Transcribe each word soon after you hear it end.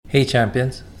Hey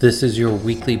champions, this is your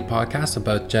weekly podcast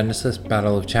about Genesis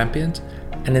Battle of Champions,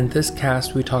 and in this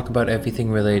cast we talk about everything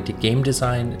related to game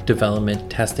design, development,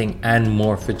 testing, and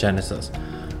more for Genesis.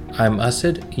 I'm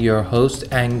Usid, your host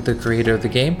and the creator of the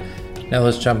game. Now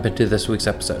let's jump into this week's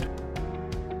episode.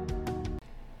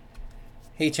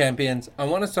 Hey champions, I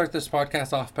want to start this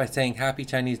podcast off by saying Happy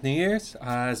Chinese New Year's.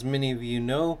 As many of you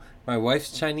know, my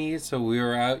wife's Chinese, so we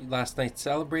were out last night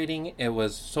celebrating. It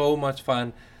was so much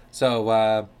fun.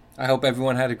 So I hope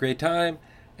everyone had a great time,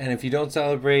 and if you don't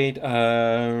celebrate,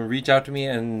 reach out to me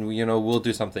and we'll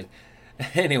do something.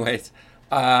 Anyways,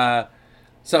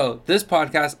 so this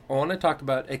podcast, I want to talk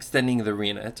about extending the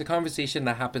arena. It's a conversation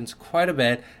that happens quite a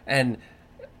bit, and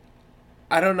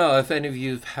I don't know if any of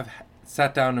you have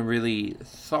sat down and really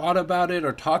thought about it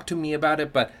or talked to me about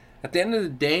it, but at the end of the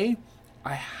day,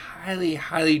 I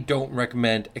highly don't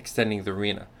recommend extending the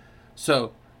arena.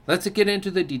 So let's get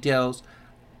into the details.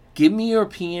 Give me your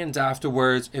opinions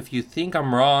afterwards. If you think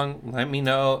I'm wrong, let me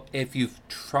know. If you've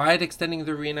tried extending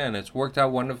the arena and it's worked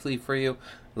out wonderfully for you,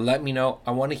 let me know.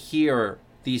 I want to hear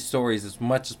these stories as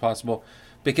much as possible,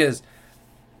 because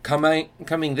coming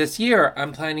this year,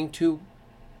 I'm planning to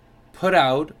put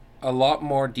out a lot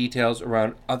more details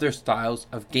around other styles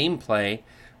of gameplay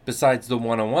besides the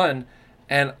one-on-one,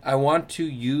 and I want to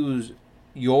use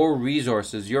your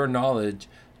resources, your knowledge,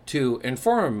 to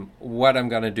inform what I'm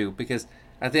going to do, because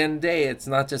at the end of the day, it's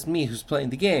not just me who's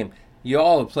playing the game. You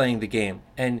all are playing the game,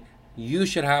 and you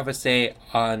should have a say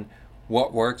on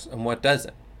what works and what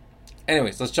doesn't.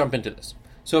 Anyways, let's jump into this.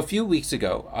 So a few weeks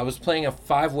ago, I was playing a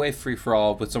 5-way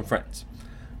free-for-all with some friends.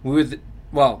 To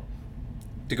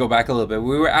go back a little bit,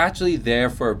 we were actually there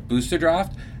for a booster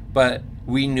draft, but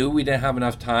we knew we didn't have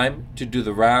enough time to do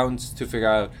the rounds to figure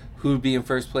out who would be in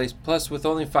first place. Plus, with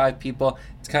only 5 people,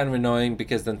 it's kind of annoying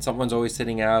because then someone's always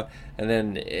sitting out, and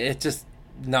then it's just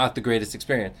not the greatest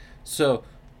experience. So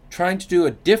trying to do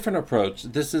a different approach,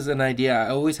 this is an idea I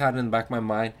always had in the back of my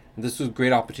mind, and this was a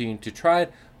great opportunity to try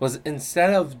it, was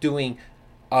instead of doing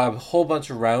a whole bunch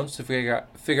of rounds to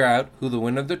figure out who the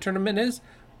winner of the tournament is,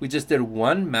 we just did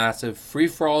one massive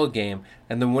free-for-all game,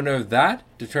 and the winner of that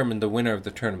determined the winner of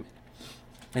the tournament.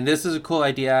 And this is a cool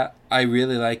idea. I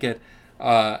really like it,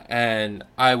 and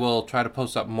I will try to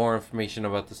post up more information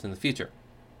about this in the future.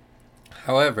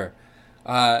 However,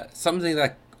 something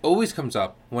that always comes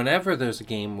up whenever there's a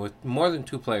game with more than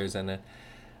 2 players in it,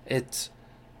 it's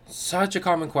such a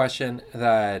common question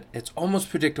that it's almost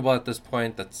predictable at this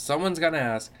point that someone's going to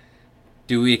ask,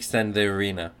 do we extend the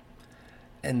arena?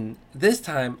 And this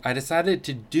time I decided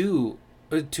to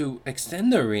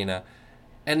extend the arena,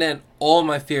 and then all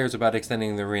my fears about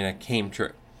extending the arena came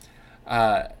true.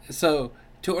 So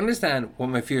to understand what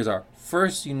my fears are,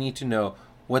 first you need to know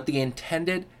what the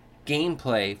intended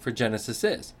gameplay for Genesis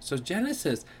is. So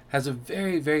Genesis has a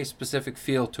very, very specific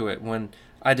feel to it. When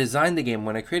I designed the game,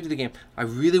 when I created the game, I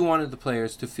really wanted the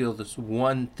players to feel this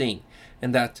one thing,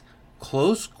 and that's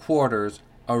close quarters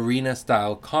arena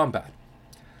style combat.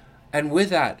 And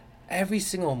with that, every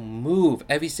single move,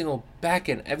 every single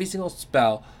beacon, every single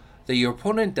spell that your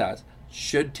opponent does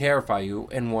should terrify you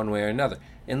in one way or another.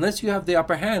 Unless you have the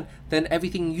upper hand, then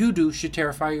everything you do should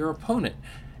terrify your opponent.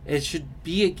 It should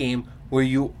be a game where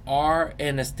you are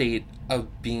in a state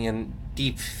of being in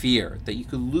deep fear that you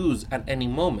could lose at any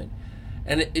moment.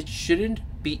 And it shouldn't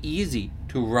be easy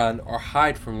to run or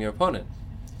hide from your opponent.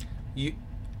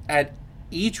 At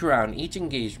each round, each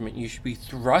engagement, you should be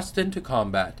thrust into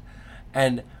combat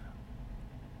and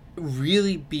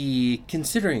really be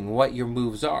considering what your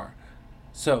moves are.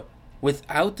 So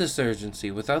without this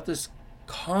urgency, without this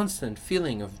constant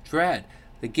feeling of dread,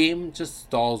 the game just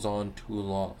stalls on too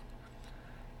long.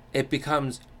 It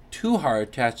becomes too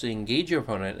hard to actually engage your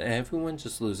opponent, and everyone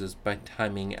just loses by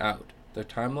timing out. Their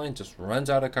timeline just runs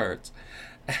out of cards.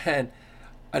 And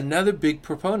another big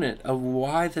proponent of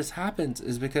why this happens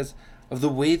is because of the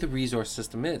way the resource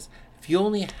system is. If you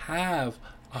only have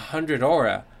 100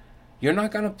 aura, you're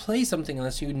not going to play something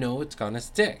unless you know it's going to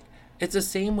stick. It's the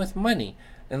same with money,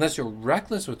 unless you're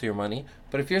reckless with your money.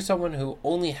 But if you're someone who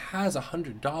only has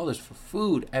 $100 for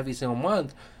food every single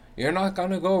month, you're not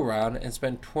going to go around and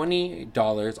spend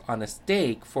 $20 on a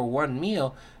steak for one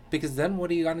meal, because then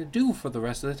what are you going to do for the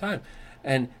rest of the time?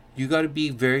 And you got to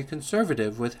be very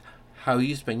conservative with how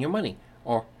you spend your money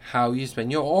or how you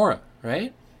spend your aura,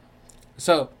 right?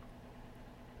 So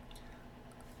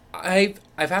I've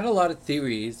had a lot of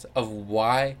theories of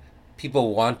why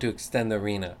people want to extend the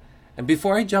arena. And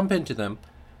before I jump into them,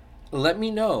 let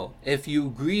me know if you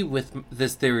agree with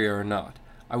this theory or not.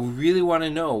 I really want to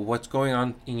know what's going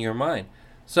on in your mind.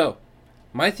 So,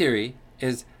 my theory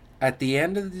is, at the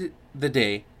end of the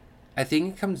day, I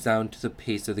think it comes down to the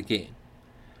pace of the game.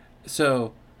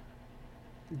 So,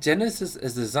 Genesis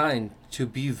is designed to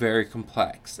be very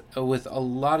complex, with a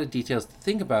lot of details to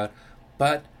think about,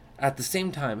 but at the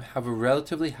same time have a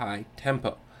relatively high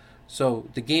tempo. So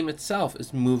the game itself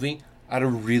is moving at a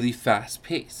really fast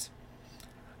pace.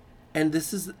 And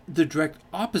this is the direct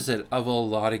opposite of a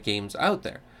lot of games out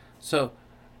there. So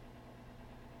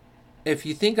if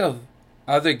you think of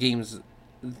other games,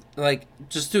 like,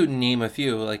 just to name a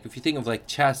few, like if you think of like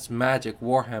chess, Magic,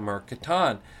 Warhammer,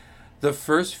 Catan, the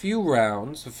first few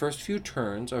rounds, the first few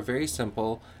turns are very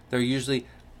simple. They're usually,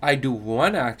 I do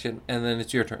one action and then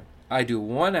it's your turn. I do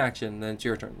one action, then it's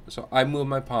your turn. So I move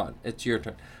my pawn, it's your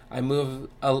turn.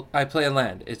 I play a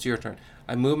land, it's your turn.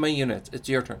 I move my units, it's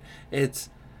your turn. It's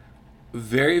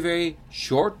very, very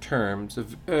short turns,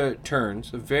 very,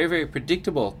 very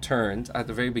predictable turns at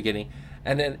the very beginning.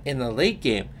 And then in the late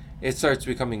game, it starts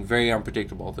becoming very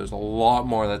unpredictable. There's a lot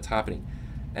more that's happening.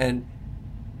 And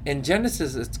in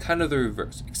Genesis, it's kind of the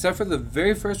reverse, except for the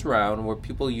very first round where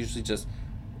people usually just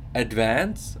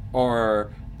advance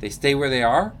or they stay where they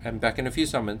are and beckon a few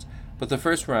summons. But the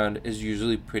first round is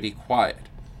usually pretty quiet,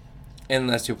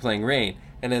 unless you're playing Rain,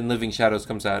 and then Living Shadows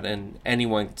comes out and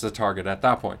anyone's a target at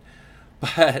that point.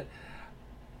 But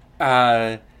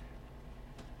I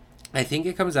think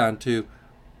it comes down to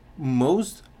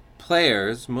most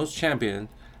players, most champions,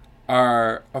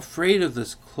 are afraid of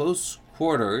this close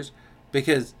quarters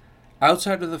because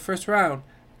outside of the first round,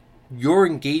 you're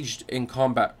engaged in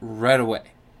combat right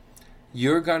away.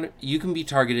 You can be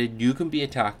targeted, you can be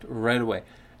attacked right away.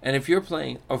 And if you're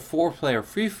playing a 4-player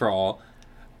free-for-all,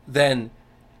 then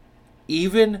you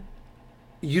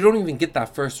don't even get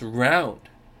that first round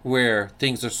where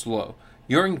things are slow.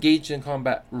 You're engaged in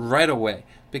combat right away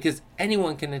because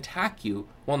anyone can attack you.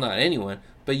 Well, not anyone,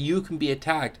 but you can be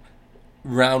attacked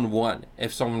round 1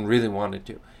 if someone really wanted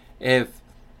to.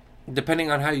 Depending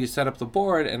on how you set up the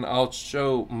board, and I'll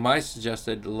show my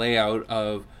suggested layout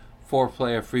of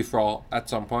 4-player free-for-all at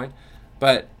some point,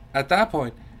 but at that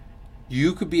point,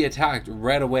 you could be attacked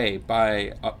right away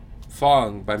by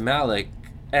Fong, by Malik,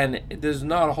 and there's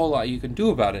not a whole lot you can do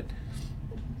about it.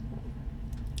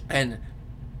 And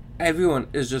everyone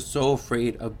is just so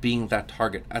afraid of being that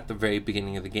target at the very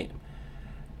beginning of the game.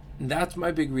 And that's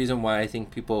my big reason why I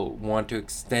think people want to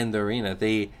extend the arena.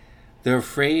 They're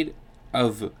afraid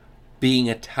of being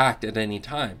attacked at any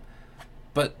time.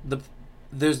 But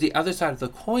there's the other side of the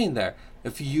coin there.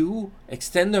 If you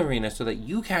extend the arena so that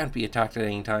you can't be attacked at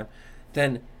any time,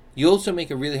 then you also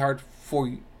make it really hard for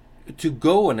you to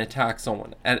go and attack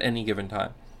someone at any given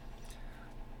time.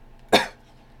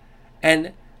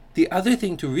 And the other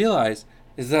thing to realize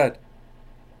is that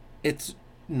it's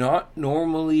not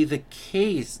normally the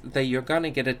case that you're going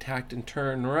to get attacked in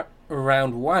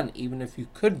round 1, even if you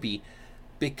could be,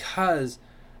 because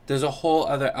there's a whole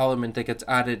other element that gets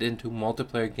added into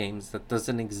multiplayer games that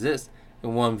doesn't exist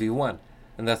in 1v1,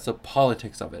 and that's the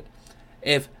politics of it.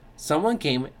 If someone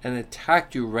came and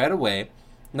attacked you right away,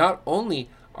 not only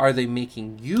are they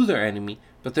making you their enemy,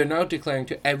 but they're now declaring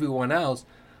to everyone else,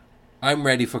 I'm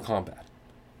ready for combat.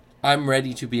 I'm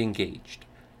ready to be engaged.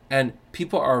 And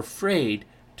people are afraid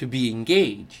to be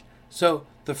engaged. So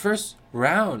the first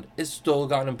round is still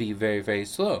going to be very, very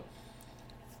slow.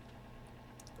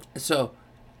 So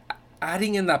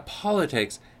adding in that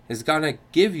politics is going to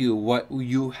give you what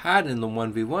you had in the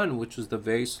 1v1, which was the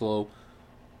very slow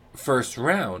first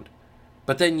round.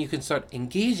 But then you can start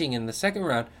engaging in the second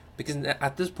round because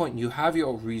at this point you have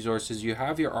your resources, you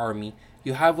have your army,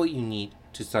 you have what you need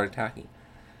to start attacking.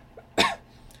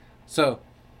 So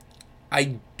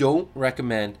I don't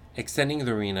recommend extending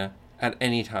the arena at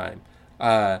any time.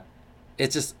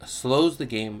 It just slows the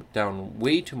game down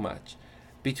way too much.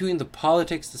 Between the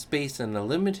politics, the space, and the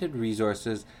limited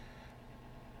resources,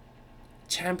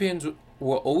 champions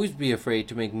will always be afraid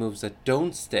to make moves that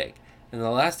don't stick. And the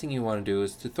last thing you want to do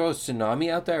is to throw a tsunami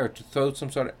out there or to throw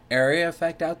some sort of area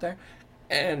effect out there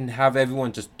and have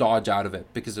everyone just dodge out of it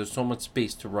because there's so much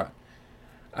space to run.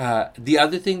 The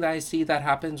other thing that I see that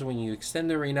happens when you extend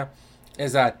the arena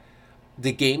is that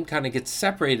the game kind of gets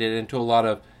separated into a lot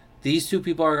of these two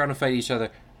people are going to fight each other,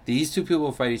 these two people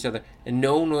will fight each other, and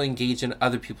no one will engage in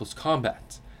other people's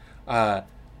combats. But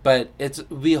it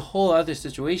would be a whole other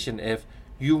situation if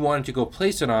you wanted to go play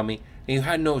Tsunami and you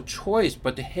had no choice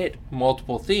but to hit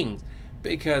multiple things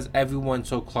because everyone's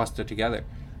so clustered together.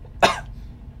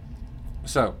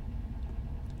 So,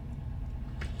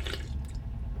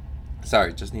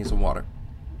 sorry, just need some water.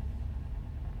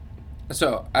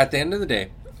 So, at the end of the day,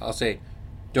 I'll say,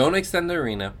 don't extend the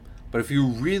arena, but if you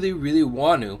really, really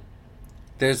want to,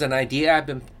 there's an idea I've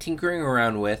been tinkering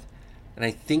around with, and I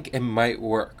think it might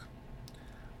work.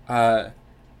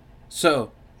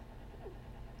 So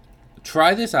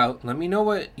try this out. Let me know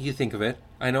what you think of it.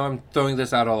 I know I'm throwing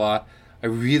this out a lot. I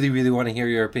really, really want to hear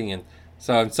your opinion.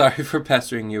 So I'm sorry for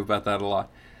pestering you about that a lot.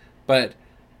 But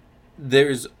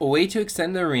there's a way to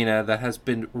extend the arena that has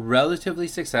been relatively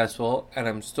successful, and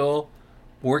I'm still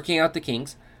working out the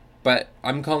kinks, but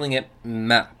I'm calling it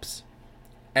maps.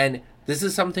 And this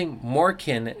is something more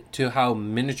akin to how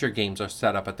miniature games are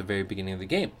set up at the very beginning of the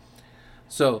game.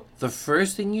 So the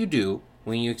first thing you do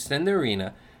when you extend the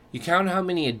arena, you count how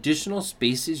many additional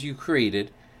spaces you created,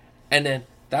 and then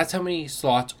that's how many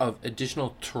slots of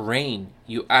additional terrain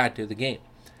you add to the game.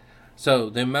 So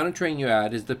the amount of terrain you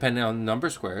add is dependent on the number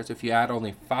of squares. If you add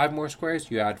only 5 more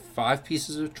squares, you add 5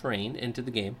 pieces of terrain into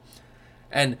the game.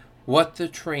 And what the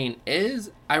terrain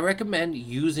is, I recommend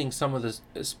using some of the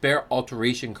spare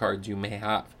alteration cards you may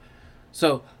have.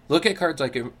 So look at cards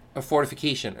like a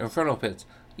Fortification, Infernal Pits,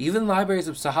 even Libraries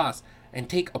of Sahas, and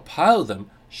take a pile of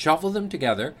them, shuffle them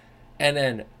together, and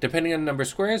then depending on the number of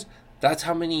squares, that's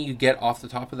how many you get off the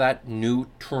top of that new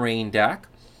terrain deck.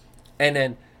 And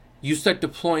then you start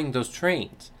deploying those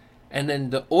terrains. And then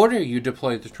the order you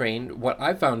deploy the terrain, what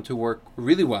I found to work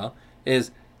really well is,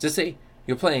 just say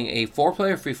you're playing a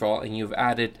 4-player free-for-all and you've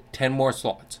added 10 more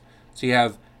slots. So you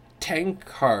have 10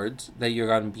 cards that you're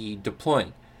going to be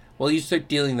deploying. Well, you start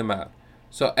dealing them out.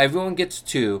 So everyone gets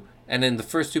 2, and then the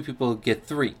first 2 people get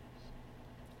 3.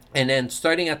 And then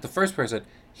starting at the first person,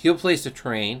 he'll place a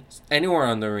terrain anywhere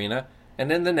on the arena,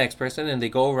 and then the next person, and they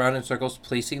go around in circles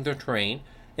placing their terrain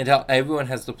until everyone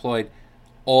has deployed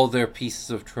all their pieces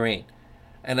of terrain.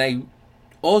 And I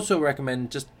also recommend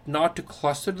just not to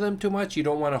cluster them too much. You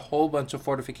don't want a whole bunch of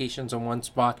fortifications in one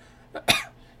spot.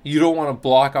 You don't want to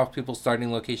block off people's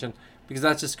starting location, because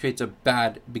that just creates a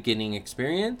bad beginning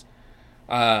experience.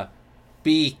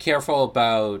 Be careful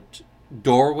about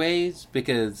doorways,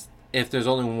 because if there's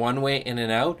only one way in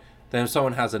and out, then if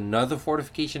someone has another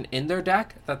fortification in their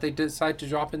deck that they decide to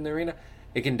drop in the arena,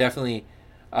 it can definitely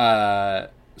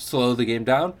slow the game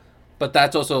down. But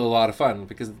that's also a lot of fun,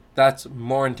 because that's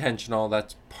more intentional.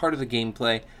 That's part of the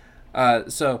gameplay.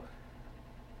 So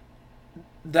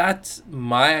that's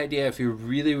my idea if you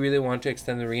really, really want to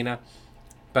extend the arena.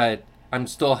 But I'm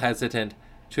still hesitant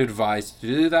to advise to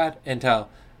do that until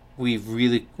we've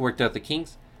really worked out the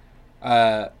kinks.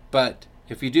 But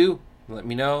if you do, let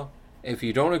me know. If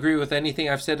you don't agree with anything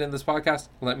I've said in this podcast,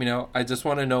 let me know. I just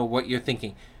want to know what you're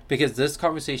thinking, because this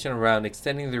conversation around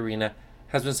extending the arena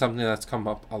has been something that's come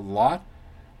up a lot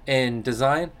in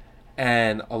design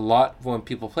and a lot when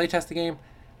people playtest the game.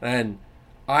 And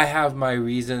I have my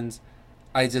reasons.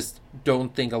 I just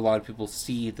don't think a lot of people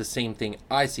see the same thing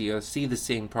I see, or see the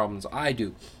same problems I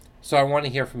do. So I want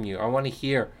to hear from you. I want to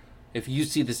hear if you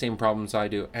see the same problems I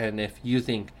do, and if you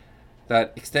think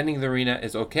that extending the arena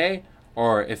is okay,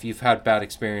 or if you've had bad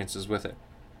experiences with it.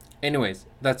 Anyways,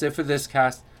 that's it for this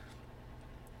cast.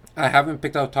 I haven't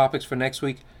picked out topics for next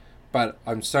week, but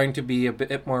I'm starting to be a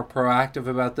bit more proactive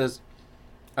about this.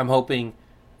 I'm hoping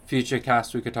future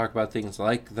casts we could talk about things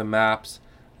like the maps,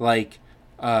 like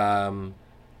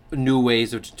new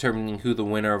ways of determining who the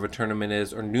winner of a tournament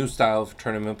is, or new style of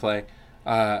tournament play.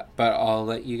 But I'll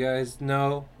let you guys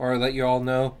know, or let you all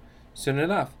know soon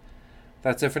enough.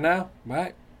 That's it for now.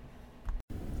 Bye.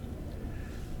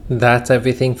 That's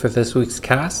everything for this week's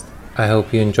cast. I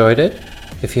hope you enjoyed it.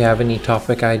 If you have any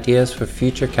topic ideas for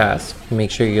future casts, make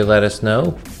sure you let us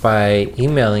know by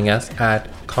emailing us at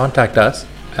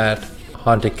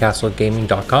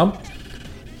contactus@hauntedcastlegaming.com.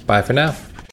 Bye for now.